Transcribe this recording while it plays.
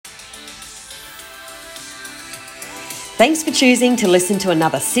Thanks for choosing to listen to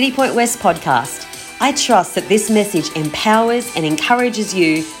another City Point West podcast. I trust that this message empowers and encourages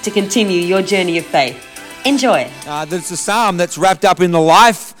you to continue your journey of faith. Enjoy. There's a psalm that's wrapped up in the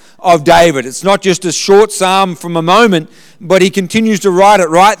life of David. It's not just a short psalm from a moment, but he continues to write it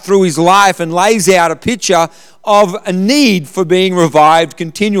right through his life and lays out a picture of a need for being revived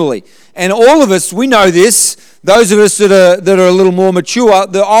continually. And all of us, we know this, those of us that are a little more mature,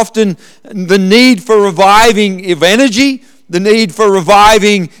 that often the need for reviving of energy, the need for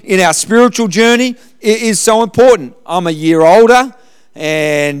reviving in our spiritual journey is so important. I'm a year older,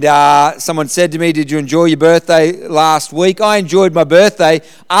 and someone said to me, "Did you enjoy your birthday last week?" I enjoyed my birthday,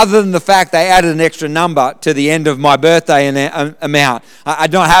 other than the fact they added an extra number to the end of my birthday amount.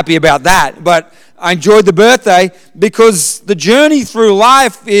 I'm not happy about that, but I enjoyed the birthday because the journey through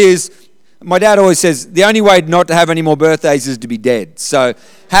life is, my dad always says, the only way not to have any more birthdays is to be dead. So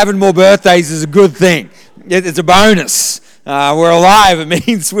having more birthdays is a good thing. It's a bonus. We're alive. It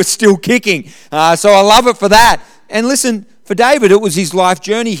means we're still kicking. So I love it for that. And listen, for David, it was his life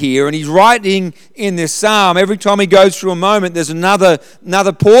journey here, and he's writing in this psalm. Every time he goes through a moment, there's another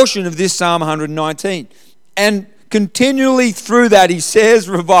portion of this Psalm 119. And continually through that, he says,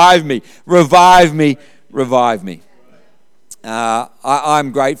 "Revive me, revive me, revive me."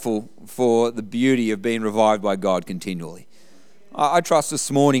 I'm grateful for the beauty of being revived by God continually. I trust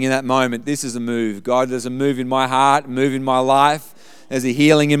this morning in that moment, this is a move. God, there's a move in my heart, a move in my life. There's a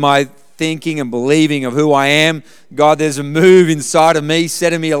healing in my thinking and believing of who I am. God, there's a move inside of me,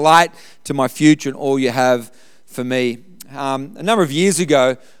 setting me alight to my future and all you have for me. A number of years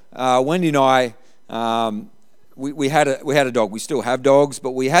ago, Wendy and I, we had a dog. We still have dogs,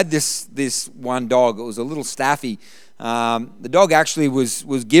 but we had this one dog. It was a little Staffy. The dog actually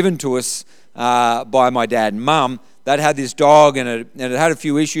was given to us by my dad and mum. They'd had this dog, and it had a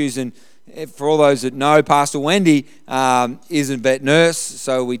few issues. And for all those that know, Pastor Wendy is a vet nurse.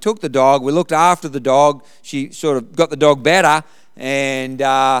 So we took the dog. We looked after the dog. She sort of got the dog better, and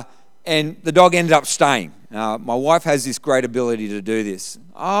the dog ended up staying. My wife has this great ability to do this.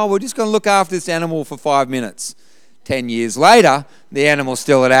 Oh, we're just going to look after this animal for 5 minutes. 10 years later, the animal's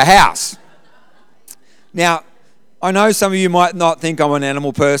still at our house. Now, I know some of you might not think I'm an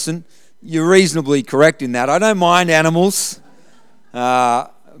animal person. You're reasonably correct in that. I don't mind animals,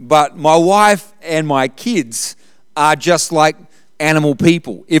 but my wife and my kids are just like animal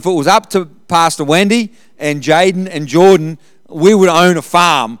people. If it was up to Pastor Wendy and Jaden and Jordan, we would own a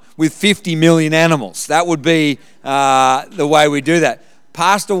farm with 50 million animals. That would be the way we do that.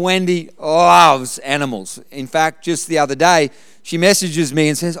 Pastor Wendy loves animals. In fact, just the other day, she messages me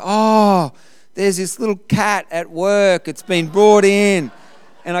and says, "Oh, there's this little cat at work. It's been brought in,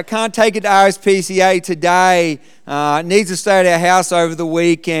 and I can't take it to RSPCA today. It needs to stay at our house over the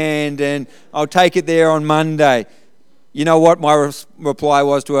weekend, and I'll take it there on Monday." You know what my reply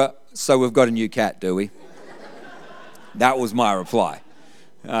was to her? "So we've got a new cat, do we?" That was my reply.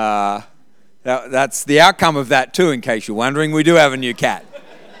 That's the outcome of that too, in case you're wondering. We do have a new cat.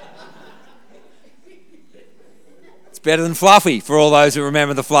 It's better than Fluffy, for all those who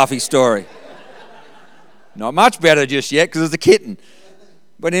remember the Fluffy story. Not much better just yet, because it's a kitten.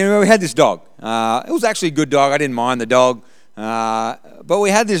 But anyway, we had this dog. It was actually a good dog. I didn't mind the dog. But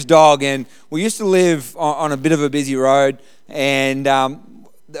we had this dog, and we used to live on a bit of a busy road. And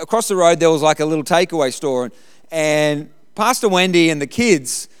across the road, there was like a little takeaway store. And Pastor Wendy and the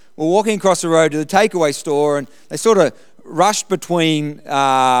kids were walking across the road to the takeaway store, and they sort of rushed between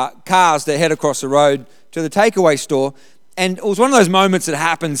cars to head across the road to the takeaway store. And it was one of those moments that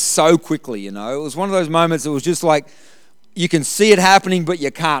happened so quickly, you know. It was one of those moments that was just like, you can see it happening, but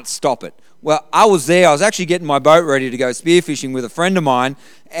you can't stop it. Well, I was there. I was actually getting my boat ready to go spearfishing with a friend of mine,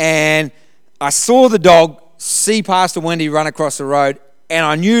 and I saw the dog see Pastor Wendy run across the road, and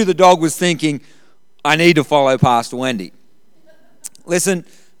I knew the dog was thinking, I need to follow Pastor Wendy. Listen,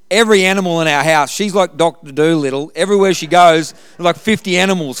 every animal in our house, she's like Dr. Dolittle. Everywhere she goes, there's like 50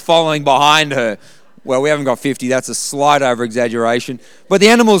 animals following behind her. Well, we haven't got 50. That's a slight over-exaggeration. But the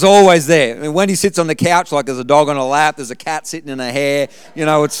animal's always there. And Wendy sits on the couch like there's a dog on her lap. There's a cat sitting in her hair. You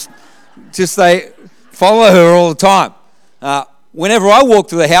know, it's just they follow her all the time. Whenever I walk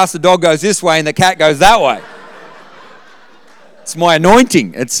through the house, the dog goes this way and the cat goes that way. It's my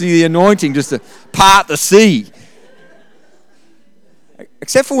anointing. It's the anointing just to part the sea.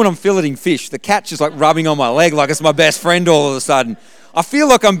 Except for when I'm filleting fish. The cat's just like rubbing on my leg like it's my best friend all of a sudden. I feel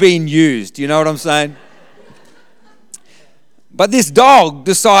like I'm being used. You know what I'm saying? But this dog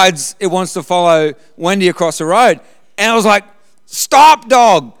decides it wants to follow Wendy across the road. And I was like, "Stop,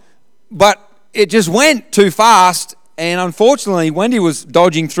 dog." But it just went too fast. And unfortunately, Wendy was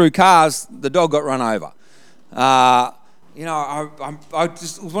dodging through cars. The dog got run over. I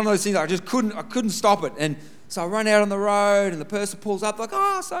just, it was one of those things I couldn't stop it. And so I run out on the road and the person pulls up like,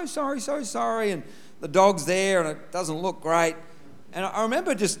 oh, so sorry. And the dog's there and it doesn't look great. And I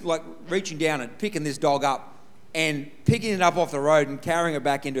remember just like reaching down and picking this dog up and picking it up off the road and carrying it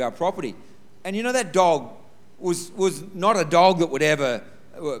back into our property. And that dog was not a dog that would ever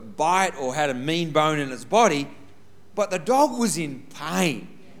bite or had a mean bone in its body, but the dog was in pain.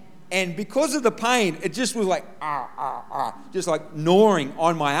 And because of the pain, it just was like, just like gnawing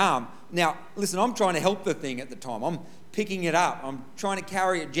on my arm. Now, listen, I'm trying to help the thing at the time. I'm picking it up. I'm trying to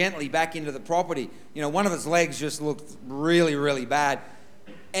carry it gently back into the property. One of its legs just looked really, really bad.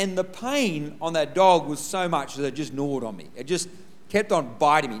 And the pain on that dog was so much that it just gnawed on me. It just kept on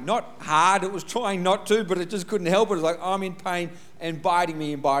biting me. Not hard, it was trying not to, but it just couldn't help it. It was like, I'm in pain and biting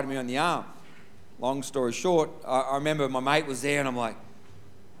me on the arm. Long story short, I remember my mate was there and I'm like,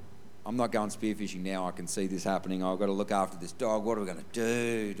 I'm not going spearfishing now. I can see this happening. I've got to look after this dog. What are we going to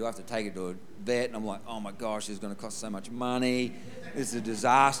do? Do I have to take it to a vet? And I'm like, oh my gosh, this is going to cost so much money. This is a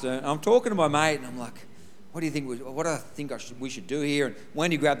disaster. And I'm talking to my mate and I'm like, what do you think? What do I think we should do here? And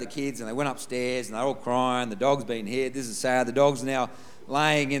Wendy grabbed the kids and they went upstairs and they're all crying. The dog's been hit. This is sad. The dog's now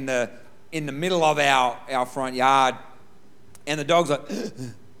laying in the middle of our front yard. And the dog's like,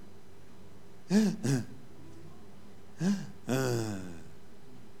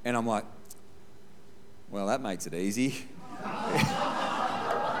 and I'm like, well, that makes it easy.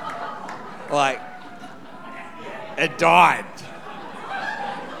 Like, it died.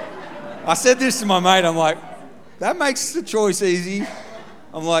 I said this to my mate, I'm like, that makes the choice easy.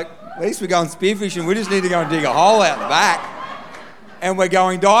 I'm like, at least we're going spearfishing, we just need to go and dig a hole out the back. And we're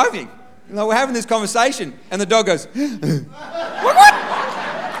going diving. We're having this conversation, and the dog goes, what?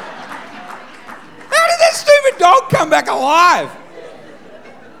 How did that stupid dog come back alive?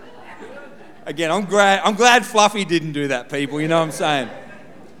 Again, I'm glad Fluffy didn't do that, people, you know what I'm saying?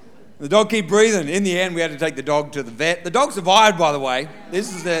 The dog kept breathing. In the end, we had to take the dog to the vet. The dog survived, by the way.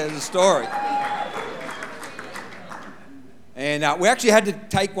 This is the story. And we actually had to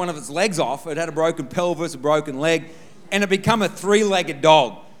take one of its legs off. It had a broken pelvis, a broken leg, and it became a 3-legged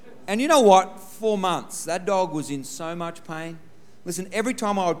dog. And you know what? 4 months, that dog was in so much pain. Listen, every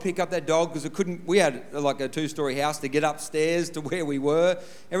time I would pick up that dog, because we had like a 2-story house to get upstairs to where we were.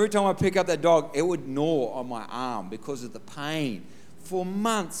 Every time I pick up that dog, it would gnaw on my arm because of the pain for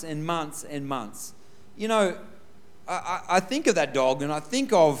months and months and months. I think of that dog and I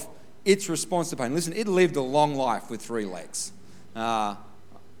think of its response to pain. Listen, it lived a long life with 3 legs.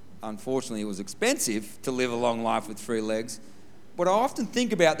 Unfortunately, it was expensive to live a long life with 3 legs. But I often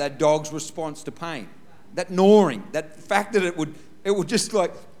think about that dog's response to pain. That gnawing, that fact that it would just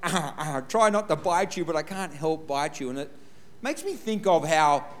like, try not to bite you, but I can't help bite you. And it makes me think of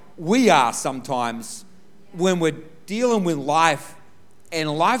how we are sometimes when we're dealing with life, and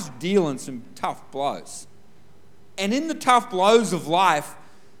life's dealing some tough blows. And in the tough blows of life,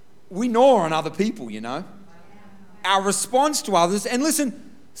 we gnaw on other people, Our response to others, and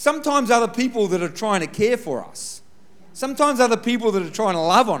listen, sometimes other people that are trying to care for us. Sometimes other people that are trying to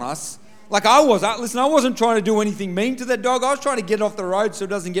love on us. Like I wasn't trying to do anything mean to that dog. I was trying to get it off the road so it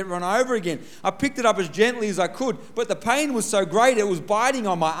doesn't get run over again. I picked it up as gently as I could, but the pain was so great, it was biting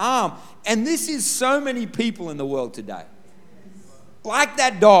on my arm. And this is so many people in the world today. Like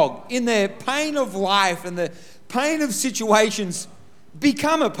that dog, in their pain of life and the pain of situations,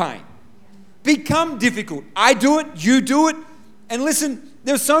 become a pain. Become difficult. I do it, you do it. And listen,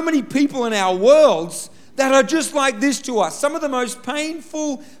 there's so many people in our worlds that are just like this to us. Some of the most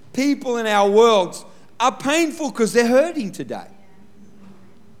painful people in our worlds are painful because they're hurting today.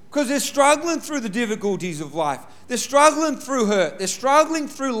 Because they're struggling through the difficulties of life. They're struggling through hurt. They're struggling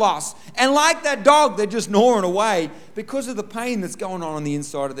through loss. And like that dog, they're just gnawing away because of the pain that's going on the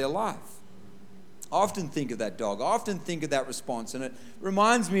inside of their life. I often think of that dog. I often think of that response. And it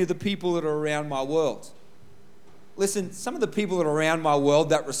reminds me of the people that are around my world. Listen, some of the people that are around my world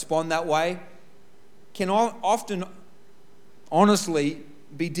that respond that way can often, honestly,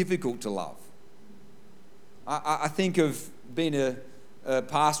 be difficult to love. I think of being a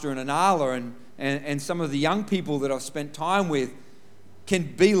pastor in Inala and some of the young people that I've spent time with can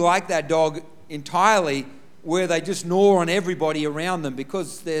be like that dog entirely, where they just gnaw on everybody around them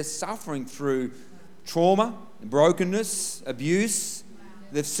because they're suffering through trauma, brokenness, abuse.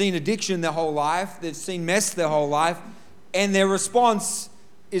 They've seen addiction their whole life. They've seen mess their whole life. And their response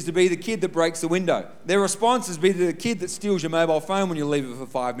is to be the kid that breaks the window. Their response is to be the kid that steals your mobile phone when you leave it for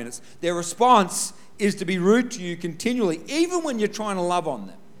 5 minutes. Their response is to be rude to you continually, even when you're trying to love on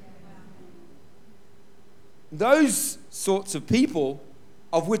them. Those sorts of people,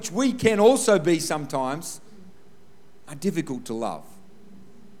 of which we can also be sometimes, are difficult to love.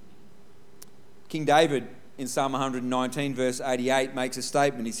 King David in Psalm 119 verse 88 makes a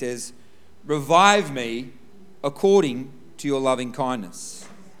statement. He says, "Revive me according to your loving kindness,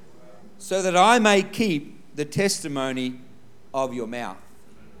 so that I may keep the testimony of your mouth."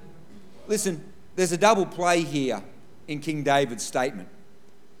 Listen, there's a double play here in King David's statement.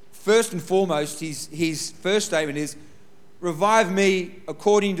 First and foremost, his first statement is, "Revive me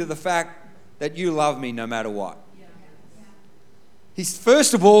according to the fact that you love me no matter what." He's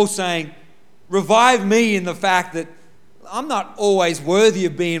first of all saying, revive me in the fact that I'm not always worthy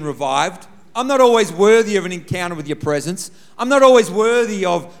of being revived. I'm not always worthy of an encounter with your presence. I'm not always worthy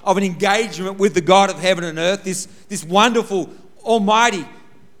of an engagement with the God of heaven and earth, this wonderful, almighty,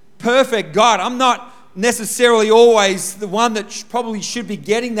 perfect God. I'm not necessarily always the one that probably should be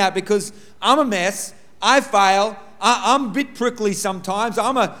getting that, because I'm a mess. I fail. I'm a bit prickly sometimes.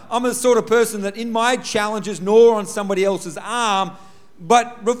 I'm a sort of person that in my challenges gnaw on somebody else's arm.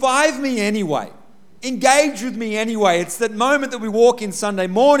 But revive me anyway. Engage with me anyway. It's that moment that we walk in Sunday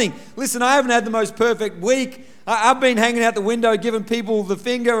morning. Listen, I haven't had the most perfect week. I've been hanging out the window giving people the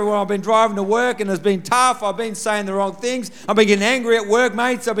finger when I've been driving to work, and it's been tough. I've been saying the wrong things. I've been getting angry at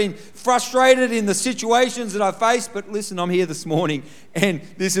workmates. I've been frustrated in the situations that I face. But listen, I'm here this morning, and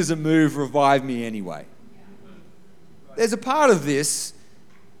this is a move, revive me anyway. There's a part of this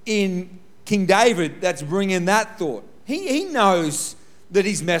in King David that's bringing that thought. He knows that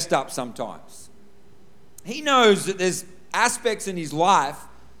he's messed up sometimes. He knows that there's aspects in his life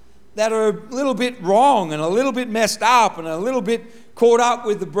that are a little bit wrong and a little bit messed up and a little bit caught up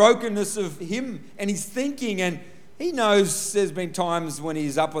with the brokenness of him and his thinking. And he knows there's been times when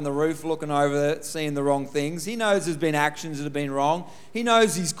he's up on the roof looking over it, seeing the wrong things. He knows there's been actions that have been wrong. He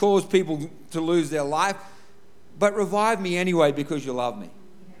knows he's caused people to lose their life. But revive me anyway because you love me.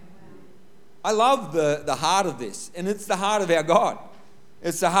 I love the heart of this, and it's the heart of our God.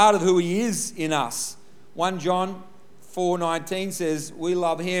 It's the heart of who he is in us. 1 John 4:19 says, we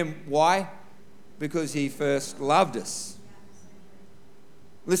love him. Why? Because he first loved us.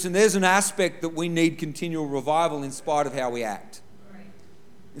 Listen, there's an aspect that we need continual revival in spite of how we act,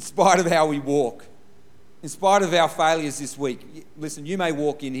 in spite of how we walk, in spite of our failures this week. Listen, you may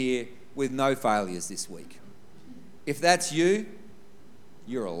walk in here with no failures this week. If that's you,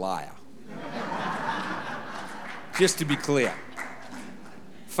 you're a liar. Just to be clear.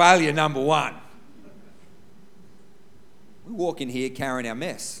 Failure number one. We walk in here carrying our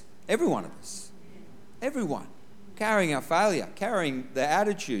mess. Every one of us. Everyone. Carrying our failure. Carrying the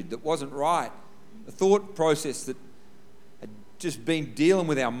attitude that wasn't right. The thought process that had just been dealing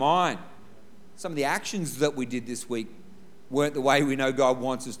with our mind. Some of the actions that we did this week weren't the way we know God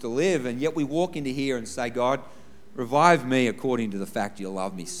wants us to live. And yet we walk into here and say, God, revive me according to the fact you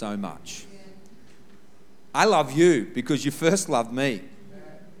love me so much. I love you because you first loved me.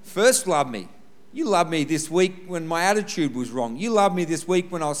 First loved me. You loved me this week when my attitude was wrong. You loved me this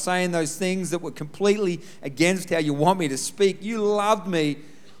week when I was saying those things that were completely against how you want me to speak. You loved me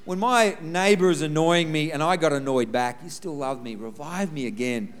when my neighbour is annoying me and I got annoyed back. You still loved me. Revive me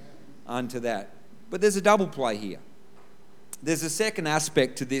again unto that. But there's a double play here. There's a second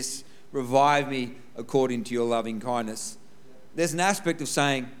aspect to this, revive me according to your loving kindness. There's an aspect of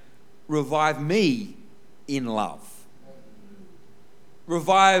saying, revive me in love.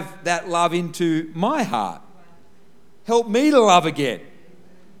 Revive that love into my heart. Help me to love again.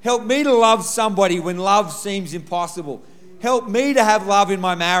 Help me to love somebody when love seems impossible. Help me to have love in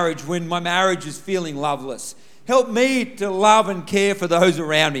my marriage when my marriage is feeling loveless. Help me to love and care for those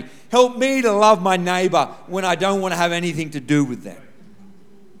around me. Help me to love my neighbour when I don't want to have anything to do with them.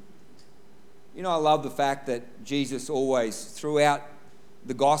 You know, I love the fact that Jesus always, throughout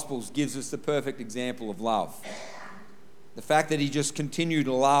the Gospels, gives us the perfect example of love. The fact that he just continued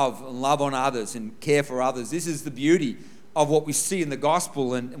to love and love on others and care for others. This is the beauty of what we see in the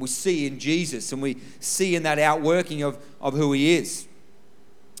Gospel and we see in Jesus and we see in that outworking of who he is.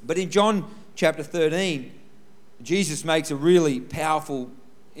 But in John chapter 13, Jesus makes a really powerful,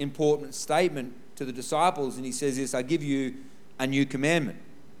 important statement to the disciples, and he says this, I give you a new commandment,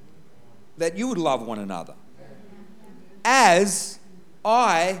 that you would love one another as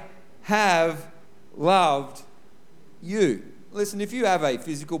I have loved you. Listen, if you have a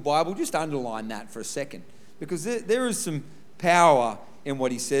physical Bible, just underline that for a second, because there is some power in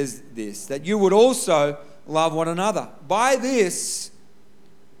what he says this, that you would also love one another. By this,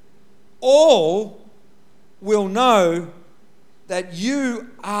 all will know that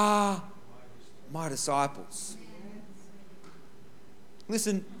you are my disciples.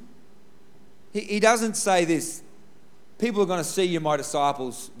 Listen, he doesn't say this, people are going to see you my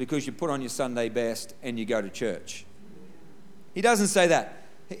disciples because you put on your Sunday best and you go to church. He doesn't say that.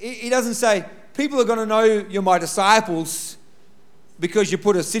 He doesn't say, people are going to know you're my disciples because you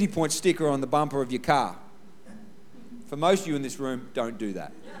put a City Point sticker on the bumper of your car. For most of you in this room, don't do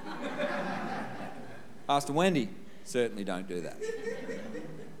that. Pastor Wendy, certainly don't do that.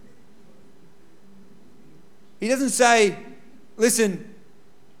 He doesn't say, listen,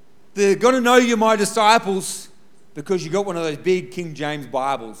 they're going to know you're my disciples because you got one of those big King James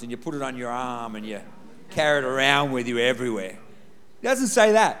Bibles and you put it on your arm and you carry it around with you everywhere. He doesn't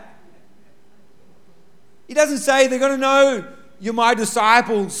say that. He doesn't say they're going to know you're my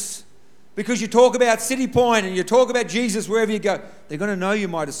disciples because you talk about City Point and you talk about Jesus wherever you go. They're going to know you're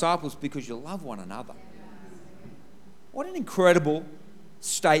my disciples because you love one another. What an incredible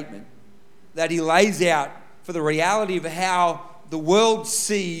statement that he lays out for the reality of how the world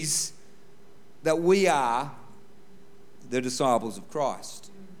sees that we are the disciples of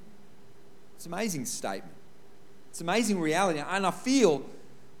Christ. It's an amazing statement. It's an amazing reality. And I feel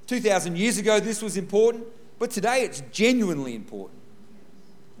 2,000 years ago this was important, but today it's genuinely important.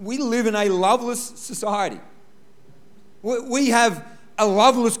 We live in a loveless society. We have a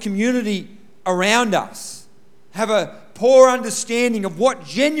loveless community around us, have a poor understanding of what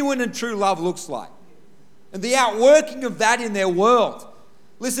genuine and true love looks like, and the outworking of that in their world.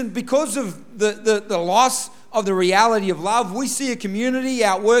 Listen, because of the loss of the reality of love, we see a community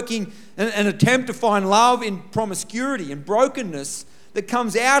outworking an attempt to find love in promiscuity and brokenness that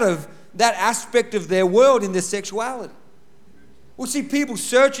comes out of that aspect of their world in their sexuality. We see people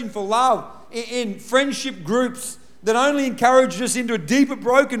searching for love in friendship groups that only encourage us into a deeper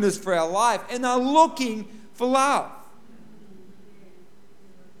brokenness for our life, and they're looking for love.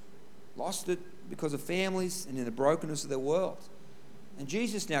 Lost it because of families and in the brokenness of their world. And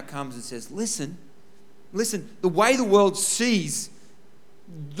Jesus now comes and says, listen, the way the world sees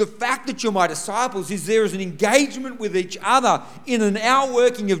the fact that you're my disciples is there is an engagement with each other in an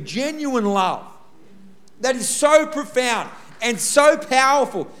outworking of genuine love that is so profound and so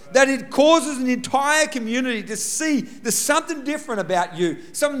powerful that it causes an entire community to see there's something different about you,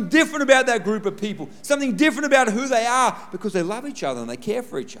 something different about that group of people, something different about who they are because they love each other and they care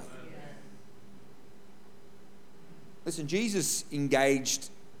for each other. Listen, Jesus engaged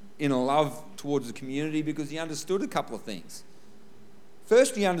in a love towards the community because he understood a couple of things.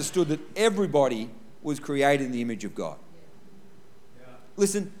 First, he understood that everybody was created in the image of God.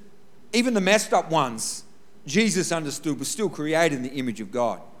 Listen, even the messed up ones, Jesus understood were still created in the image of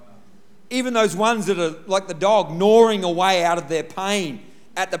God. Even those ones that are like the dog gnawing away out of their pain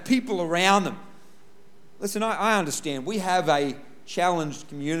at the people around them. Listen, I understand. We have a challenged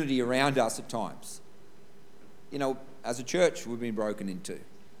community around us at times. You know, as a church, we've been broken into.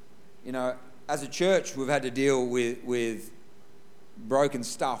 You know, as a church, we've had to deal with broken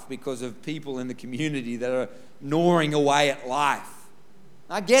stuff because of people in the community that are gnawing away at life.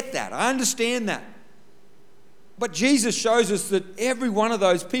 I get that. I understand that. But Jesus shows us that every one of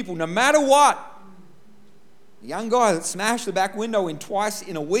those people, no matter what, the young guy that smashed the back window in twice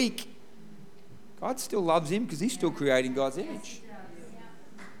in a week, God still loves him because he's still creating God's image.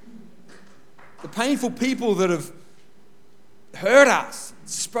 The painful people that have hurt us,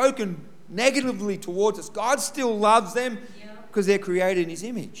 spoken negatively towards us, God still loves them because they're created in his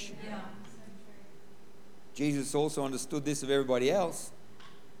image. Jesus also understood this of everybody else.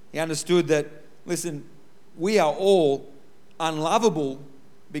 He understood that, listen, we are all unlovable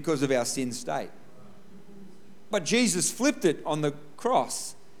because of our sin state. But Jesus flipped it on the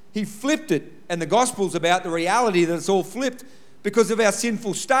cross. He flipped it, and the gospel's about the reality that it's all flipped. Because of our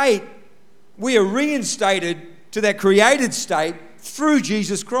sinful state, we are reinstated to that created state through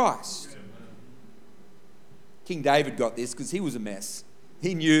Jesus Christ. King David got this because he was a mess.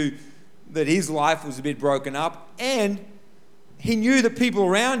 He knew that his life was a bit broken up, and he knew that people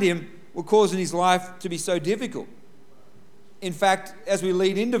around him were causing his life to be so difficult. In fact, as we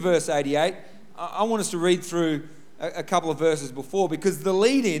lead into verse 88, I want us to read through a couple of verses before, because the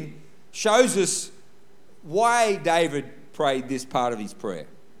lead-in shows us why David prayed this part of his prayer.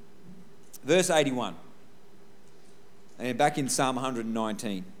 Verse 81, and back in Psalm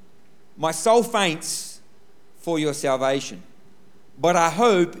 119. My soul faints for your salvation, but I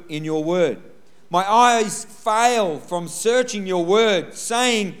hope in your word. My eyes fail from searching your word,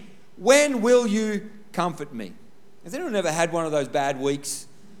 saying, when will you comfort me? Has anyone ever had one of those bad weeks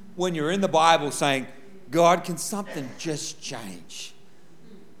when you're in the Bible saying, God, can something just change?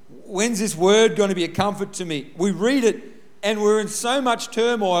 When's this word going to be a comfort to me? We read it and we're in so much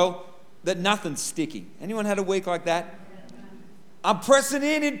turmoil that nothing's sticking. Anyone had a week like that? I'm pressing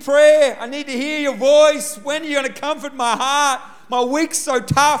in prayer. I need to hear your voice. When are you going to comfort my heart? My week's so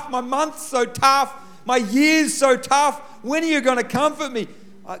tough. My month's so tough. My year's so tough. When are you going to comfort me?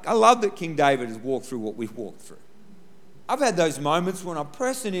 I love that King David has walked through what we've walked through. I've had those moments when I'm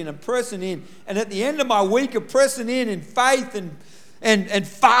pressing in, and at the end of my week of pressing in faith and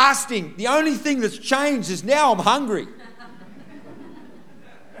fasting, the only thing that's changed is now I'm hungry.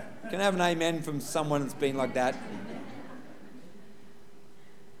 Can I have an amen from someone that's been like that?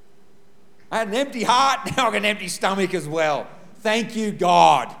 I had an empty heart, now I've got an empty stomach as well. Thank you,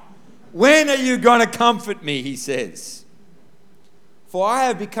 God. When are you going to comfort me, he says. For I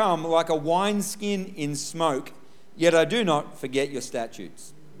have become like a wineskin in smoke, yet I do not forget your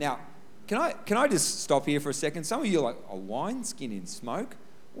statutes. Now, can I just stop here for a second? Some of you are like, a wineskin in smoke?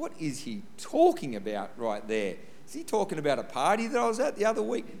 What is he talking about right there? Is he talking about a party that I was at the other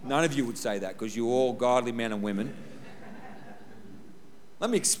week? None of you would say that because you're all godly men and women. Let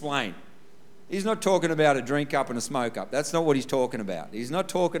me explain. He's not talking about a drink up and a smoke up. That's not what he's talking about. He's not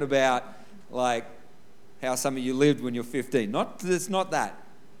talking about like how some of you lived when you're 15. It's not that.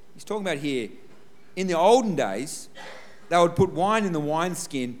 He's talking about here. In the olden days, they would put wine in the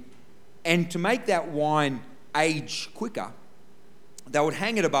wineskin, and to make that wine age quicker, they would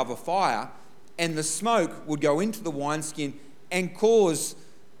hang it above a fire, and the smoke would go into the wineskin and cause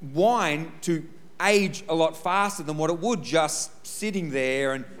wine to age a lot faster than what it would just sitting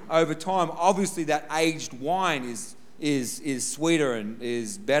there. And over time, obviously that aged wine is sweeter and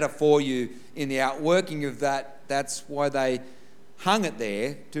is better for you in the outworking of that. That's why they hung it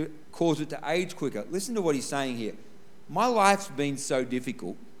there, to cause it to age quicker. Listen to what he's saying here. My life's been so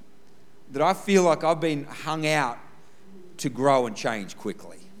difficult that I feel like I've been hung out to grow and change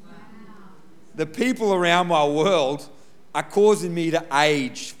quickly. The people around my world are causing me to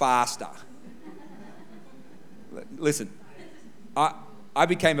age faster. Listen, I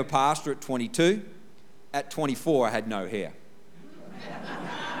became a pastor at 22. At 24, I had no hair.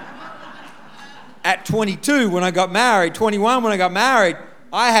 At 22, when I got married, 21, when I got married,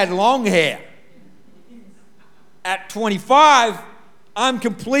 I had long hair. At 25, I'm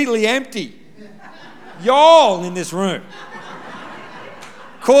completely empty. Y'all in this room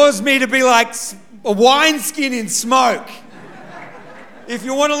caused me to be like a wineskin in smoke. If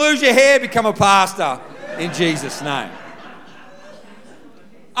you want to lose your hair, become a pastor in Jesus' name.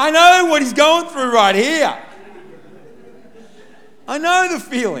 I know what he's going through right here. I know the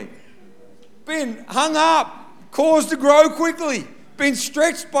feeling. Been hung up, caused to grow quickly, been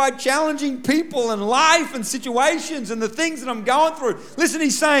stretched by challenging people and life and situations and the things that I'm going through. Listen,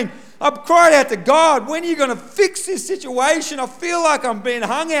 he's saying, I've cried out to God, when are you going to fix this situation? I feel like I'm being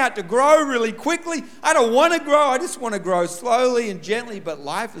hung out to grow really quickly. I don't want to grow. I just want to grow slowly and gently, but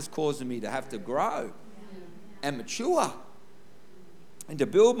life is causing me to have to grow and mature and to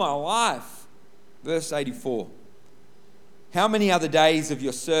build my life. Verse 84. How many other days of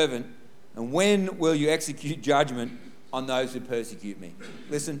your servant, and when will you execute judgment on those who persecute me?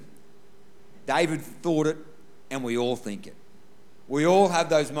 Listen, David thought it, and we all think it. We all have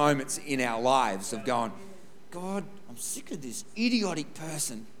those moments in our lives of going, God, I'm sick of this idiotic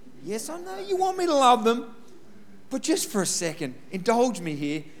person. Yes, I know you want me to love them, but just for a second, indulge me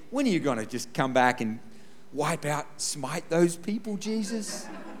here. When are you going to just come back and wipe out, smite those people, Jesus?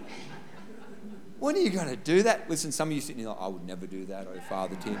 When are you going to do that? Listen, some of you sitting there like, I would never do that, oh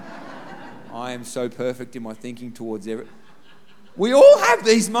Father Tim. I am so perfect in my thinking towards everything. We all have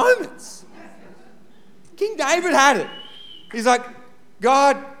these moments. King David had it. He's like,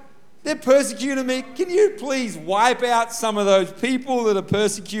 God, they're persecuting me. Can you please wipe out some of those people that are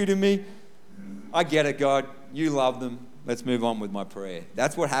persecuting me? I get it, God. You love them. Let's move on with my prayer.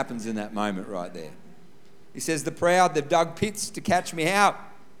 That's what happens in that moment right there. He says, the proud, they've dug pits to catch me out,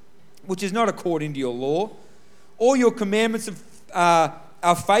 which is not according to your law. All your commandments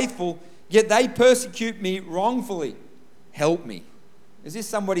are faithful, yet they persecute me wrongfully. Help me. Is this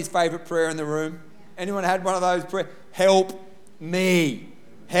somebody's favourite prayer in the room? Anyone had one of those prayers? Help me.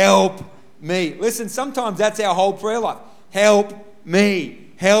 Help me. Listen, sometimes that's our whole prayer life. Help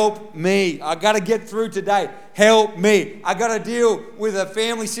me. Help me. I got to get through today. Help me. I got to deal with a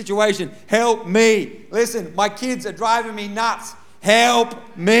family situation. Help me. Listen, my kids are driving me nuts. Help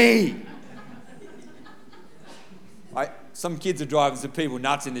me. Some kids are driving some people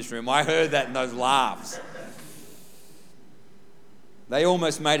nuts in this room. I heard that in those laughs. They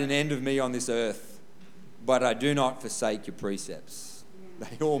almost made an end of me on this earth, but I do not forsake your precepts.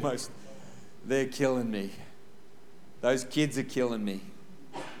 They're killing me. Those kids are killing me.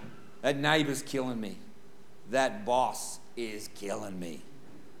 That neighbour's killing me. That boss is killing me.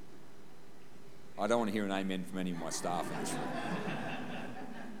 I don't want to hear an amen from any of my staff in this room.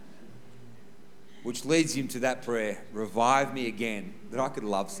 Which leads him to that prayer, revive me again, that I could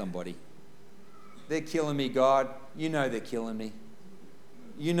love somebody, they're killing me, God. You know they're killing me.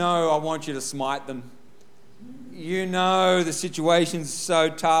 You know I want you to smite them. You know the situation's so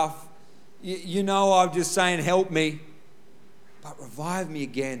tough. You know I'm just saying, help me. But revive me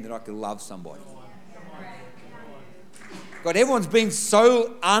again that I can love somebody. God, everyone's been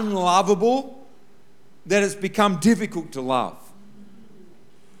so unlovable that it's become difficult to love.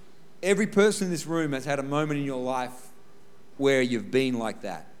 Every person in this room has had a moment in your life where you've been like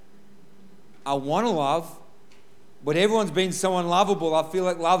that. I want to love, but everyone's been so unlovable, I feel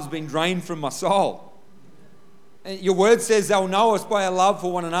like love's been drained from my soul. And your word says they'll know us by our love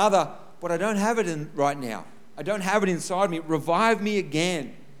for one another, but I don't have it right now. I don't have it inside me. Revive me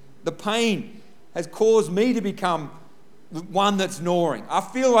again. The pain has caused me to become the one that's gnawing. I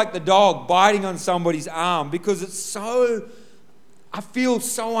feel like the dog biting on somebody's arm because I feel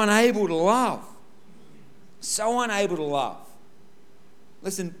so unable to love. So unable to love.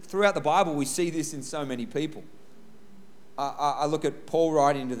 Listen, throughout the Bible, we see this in so many people. I look at Paul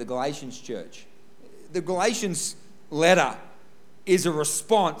writing to the Galatians church. The Galatians letter is a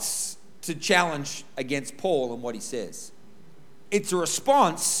response to challenge against Paul and what he says. It's a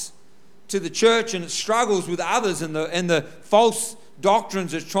response to the church and its struggles with others and the false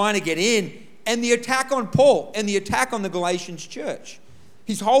doctrines it's trying to get in, and the attack on Paul and the attack on the Galatians church.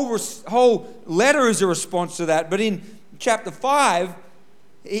 His whole letter is a response to that. But in chapter 5,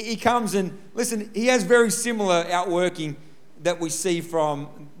 he comes and, listen, he has very similar outworking that we see from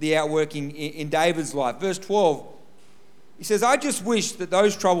the outworking in David's life. Verse 12, he says, I just wish that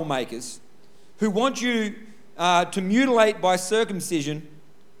those troublemakers who want you to mutilate by circumcision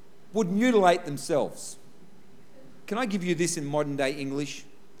would mutilate themselves. Can I give you this in modern day English?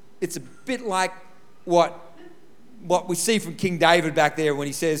 It's a bit like what we see from King David back there when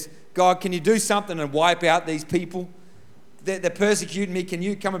he says, God, can you do something and wipe out these people? They're persecuting me. Can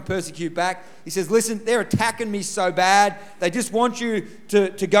you come and persecute back? He says, listen, they're attacking me so bad. They just want you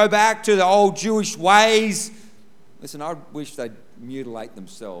to go back to the old Jewish ways. Listen, I wish they'd mutilate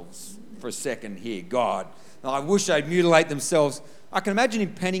themselves for a second here, God. I wish they'd mutilate themselves. I can imagine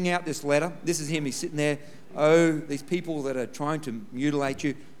him penning out this letter. This is him. He's sitting there. Oh, these people that are trying to mutilate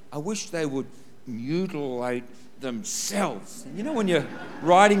you. I wish they would mutilate themselves. And you know when you're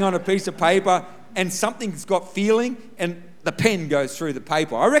writing on a piece of paper and something's got feeling and the pen goes through the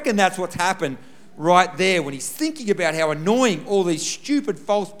paper. I reckon that's what's happened right there when he's thinking about how annoying all these stupid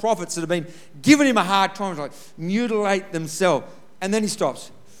false prophets that have been giving him a hard time, like mutilate themselves. And then he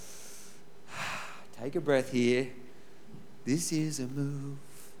stops. Take a breath here. This is a move.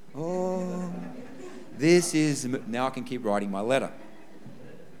 Oh, this is a move. Now I can keep writing my letter.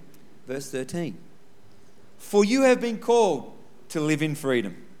 Verse 13. For you have been called to live in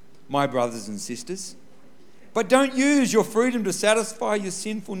freedom, my brothers and sisters. But don't use your freedom to satisfy your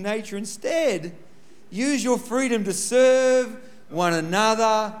sinful nature. Instead, use your freedom to serve one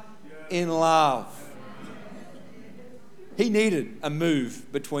another in love. He needed a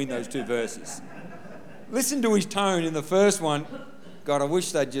move between those two verses. Listen to his tone in the first one. God, I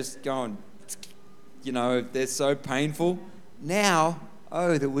wish they'd just go and, they're so painful. Now,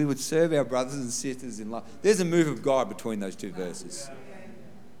 that we would serve our brothers and sisters in love. There's a move of God between those two verses.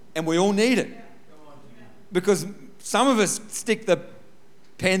 And we all need it. Because some of us stick the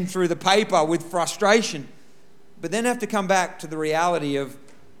pen through the paper with frustration, but then have to come back to the reality of,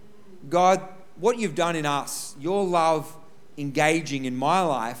 God, what you've done in us, your love engaging in my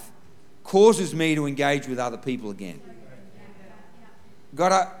life, causes me to engage with other people again.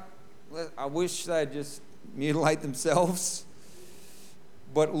 God, I wish they'd just mutilate themselves,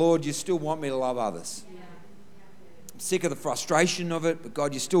 but Lord, you still want me to love others. I'm sick of the frustration of it, but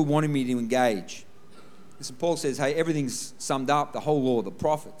God, you're still wanting me to engage. Listen, Paul says, hey, everything's summed up, the whole law, the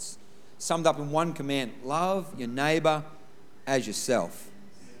prophets, summed up in one command: love your neighbour as yourself.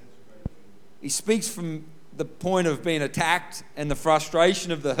 He speaks from the point of being attacked and the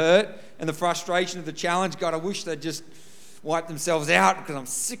frustration of the hurt and the frustration of the challenge. God, I wish they'd just wipe themselves out because I'm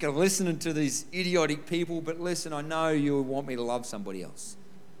sick of listening to these idiotic people. But listen, I know you want me to love somebody else.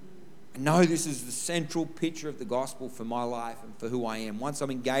 I know this is the central picture of the gospel for my life and for who I am. Once I'm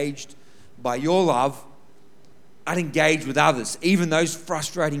engaged by your love, I'd engage with others, even those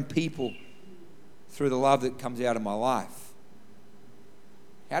frustrating people, through the love that comes out of my life.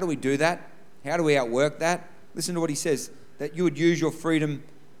 How do we do that? How do we outwork that? Listen to what he says, that you would use your freedom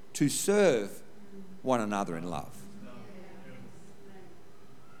to serve one another in love.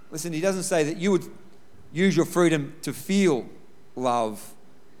 Listen, he doesn't say that you would use your freedom to feel love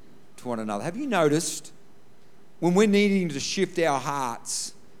to one another. Have you noticed when we're needing to shift our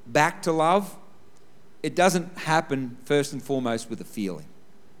hearts back to love, it doesn't happen first and foremost with a feeling.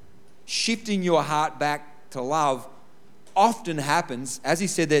 shifting your heart back to love often happens, as he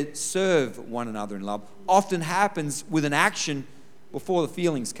said there, serve one another in love, often happens with an action before the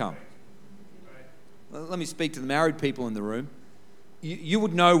feelings come. Let me speak to the married people in the room. You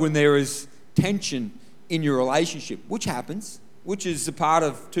would know when there is tension in your relationship, which happens, which is a part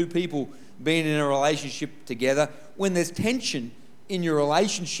of two people being in a relationship together. When there's tension in your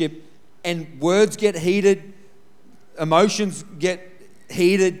relationship and words get heated, emotions get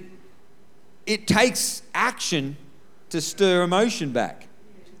heated, it takes action to stir emotion back.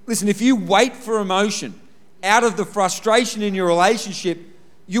 Listen, if you wait for emotion out of the frustration in your relationship,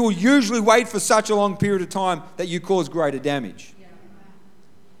 you will usually wait for such a long period of time that you cause greater damage.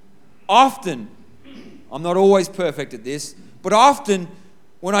 Often, I'm not always perfect at this, but often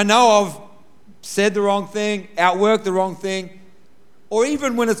when I know I've said the wrong thing, outworked the wrong thing, or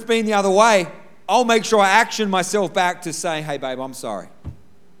even when it's been the other way, I'll make sure I action myself back to saying, hey babe, I'm sorry.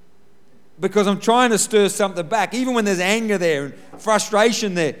 Because I'm trying to stir something back, even when there's anger there and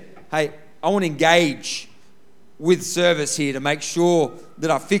frustration there. Hey, I want to engage with service here to make sure that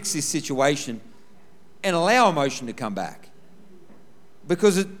I fix this situation and allow emotion to come back.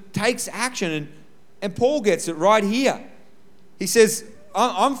 Because it takes action, and Paul gets it right here. He says,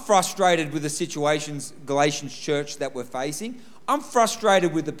 I'm frustrated with the situations, Galatians church, that we're facing. I'm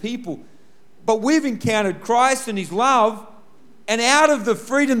frustrated with the people. But we've encountered Christ and his love, and out of the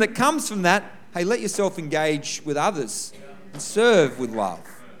freedom that comes from that, hey, let yourself engage with others and serve with love.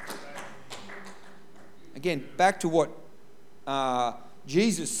 Again, back to what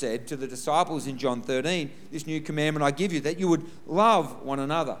Jesus said to the disciples in John 13, this new commandment I give you, that you would love one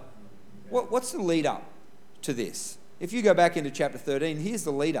another. What's the lead up to this? If you go back into chapter 13, here's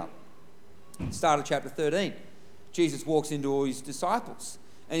the lead up. Start of chapter 13. Jesus walks into all his disciples,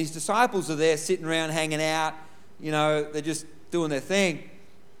 and his disciples are there sitting around hanging out, they're just doing their thing.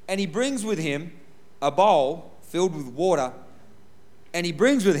 And he brings with him a bowl filled with water, and he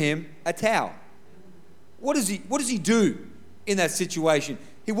brings with him a towel. What does he do in that situation?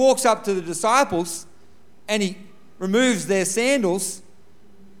 He walks up to the disciples and he removes their sandals,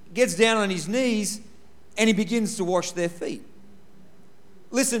 gets down on his knees, and he begins to wash their feet.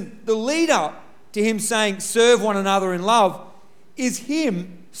 Listen, the lead up to him saying, serve one another in love, is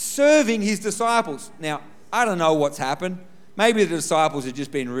him serving his disciples. Now, I don't know what's happened. Maybe the disciples have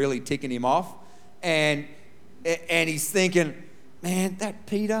just been really ticking him off, and he's thinking, man, that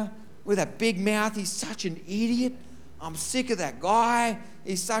Peter with that big mouth, he's such an idiot. I'm sick of that guy.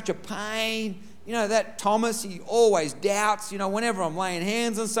 He's such a pain. That Thomas, he always doubts. Whenever I'm laying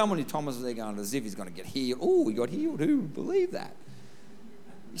hands on someone, Thomas is there going as if he's going to get healed. Oh, he got healed. Who would believe that?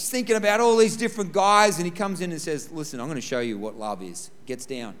 He's thinking about all these different guys, and he comes in and says, listen, I'm going to show you what love is. Gets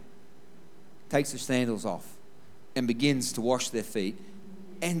down, takes the sandals off, and begins to wash their feet,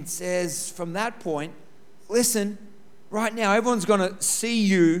 and says from that point, listen, right now everyone's going to see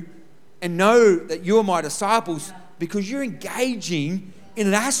you and know that you're my disciples because you're engaging in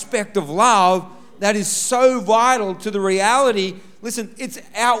an aspect of love that is so vital to the reality. Listen, it's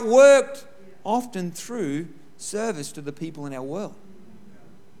outworked often through service to the people in our world.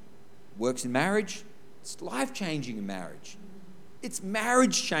 Works in marriage, it's life-changing in marriage. It's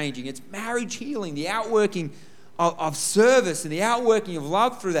marriage-changing, it's marriage healing, the outworking of service and the outworking of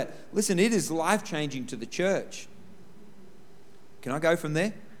love through that. Listen, it is life-changing to the church. Can I go from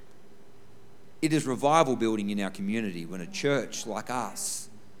there? It is revival building in our community when a church like us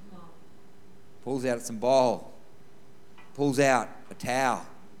pulls out some bowl, pulls out a towel,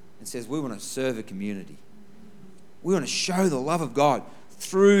 and says, we want to serve a community. We want to show the love of God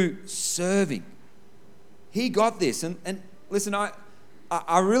through serving. He got this. And listen,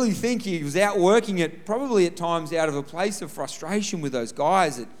 I really think he was outworking it probably at times out of a place of frustration with those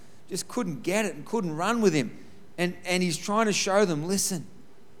guys that just couldn't get it and couldn't run with him. And he's trying to show them, listen,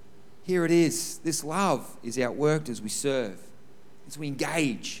 here it is. This love is outworked as we serve, as we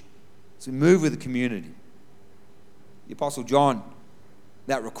engage, as we move with the community. The Apostle John,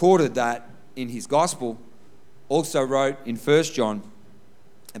 that recorded that in his gospel, also wrote in 1 John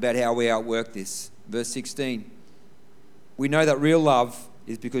about how we outwork this. Verse 16, we know that real love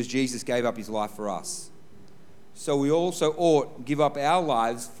is because Jesus gave up his life for us. So we also ought to give up our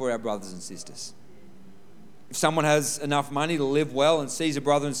lives for our brothers and sisters. If someone has enough money to live well and sees a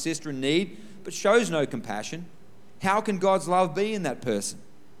brother and sister in need, but shows no compassion, how can God's love be in that person?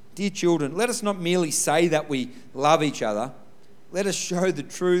 Dear children, let us not merely say that we love each other. Let us show the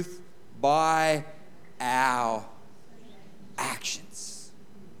truth by our actions.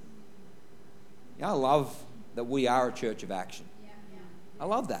 I love that we are a church of action. I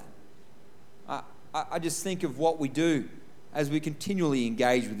love that. I just think of what we do as we continually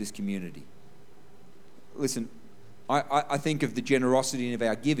engage with this community. Listen, I think of the generosity of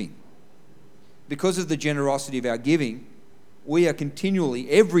our giving. Because of the generosity of our giving, we are continually,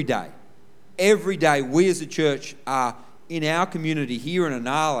 every day, we as a church are in our community here in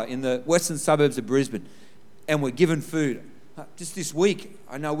Inala, in the western suburbs of Brisbane, and we're given food. Just this week,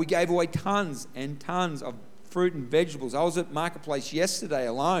 I know we gave away tons and tons of fruit and vegetables. I was at Marketplace yesterday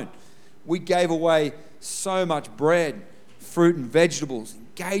alone. We gave away so much bread, fruit and vegetables,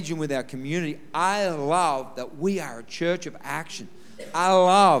 engaging with our community. I love that we are a church of action. I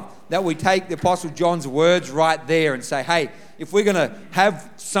love that we take the Apostle John's words right there and say, hey, if we're going to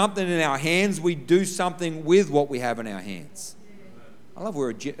have something in our hands, we do something with what we have in our hands. I love we're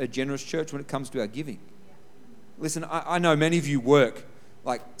a generous church when it comes to our giving. Listen, I know many of you work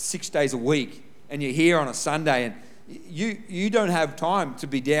like 6 days a week and you're here on a Sunday and you don't have time to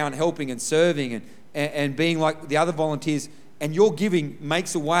be down helping and serving and being like the other volunteers, and your giving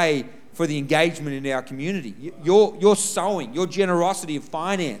makes a way for the engagement in our community. Your sowing, your generosity of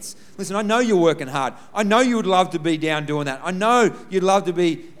finance. Listen, I know you're working hard. I know you would love to be down doing that. I know you'd love to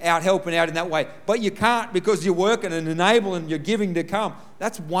be out helping out in that way, but you can't because you're working and enabling your giving to come.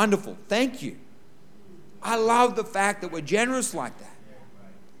 That's wonderful. Thank you. I love the fact that we're generous like that.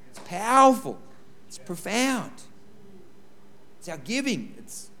 It's powerful. It's profound. It's our giving.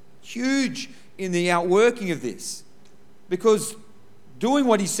 It's huge in the outworking of this. Because doing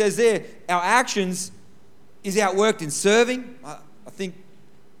what he says there, our actions is outworked in serving. I think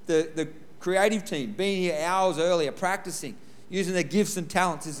the creative team, being here hours earlier, practicing, using their gifts and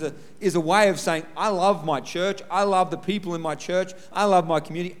talents is a way of saying, I love my church. I love the people in my church. I love my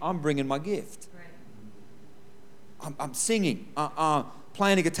community. I'm bringing my gift. I'm singing,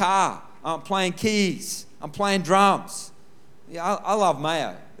 playing a guitar, I'm playing keys, I'm playing drums. Yeah, I love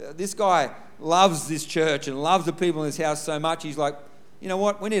Mayo. This guy loves this church and loves the people in this house so much. He's like, you know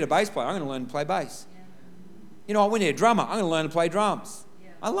what? We need a bass player. I'm going to learn to play bass. Yeah. You know what? We need a drummer. I'm going to learn to play drums. Yeah.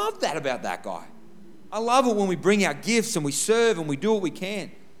 I love that about that guy. I love it when we bring our gifts and we serve and we do what we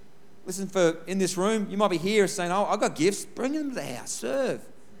can. Listen, in this room, you might be here saying, oh, I've got gifts. Bring them to the house. Serve.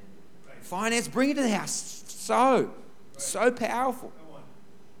 Finance, bring it to the house. So powerful.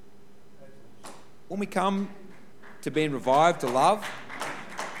 When we come to being revived to love,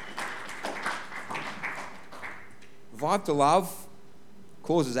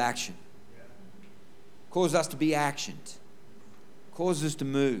 causes action. Causes us to be actioned. Causes us to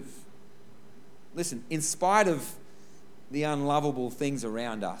move. Listen, in spite of the unlovable things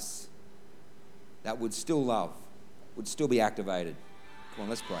around us, that would still love, would still be activated. Come on,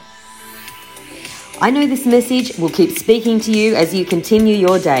 let's pray. I know this message will keep speaking to you as you continue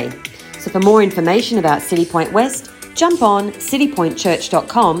your day. So for more information about City Point West, jump on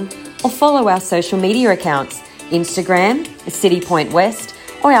citypointchurch.com or follow our social media accounts, Instagram, City Point West,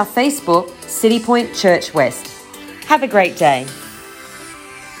 or our Facebook, City Point Church West. Have a great day.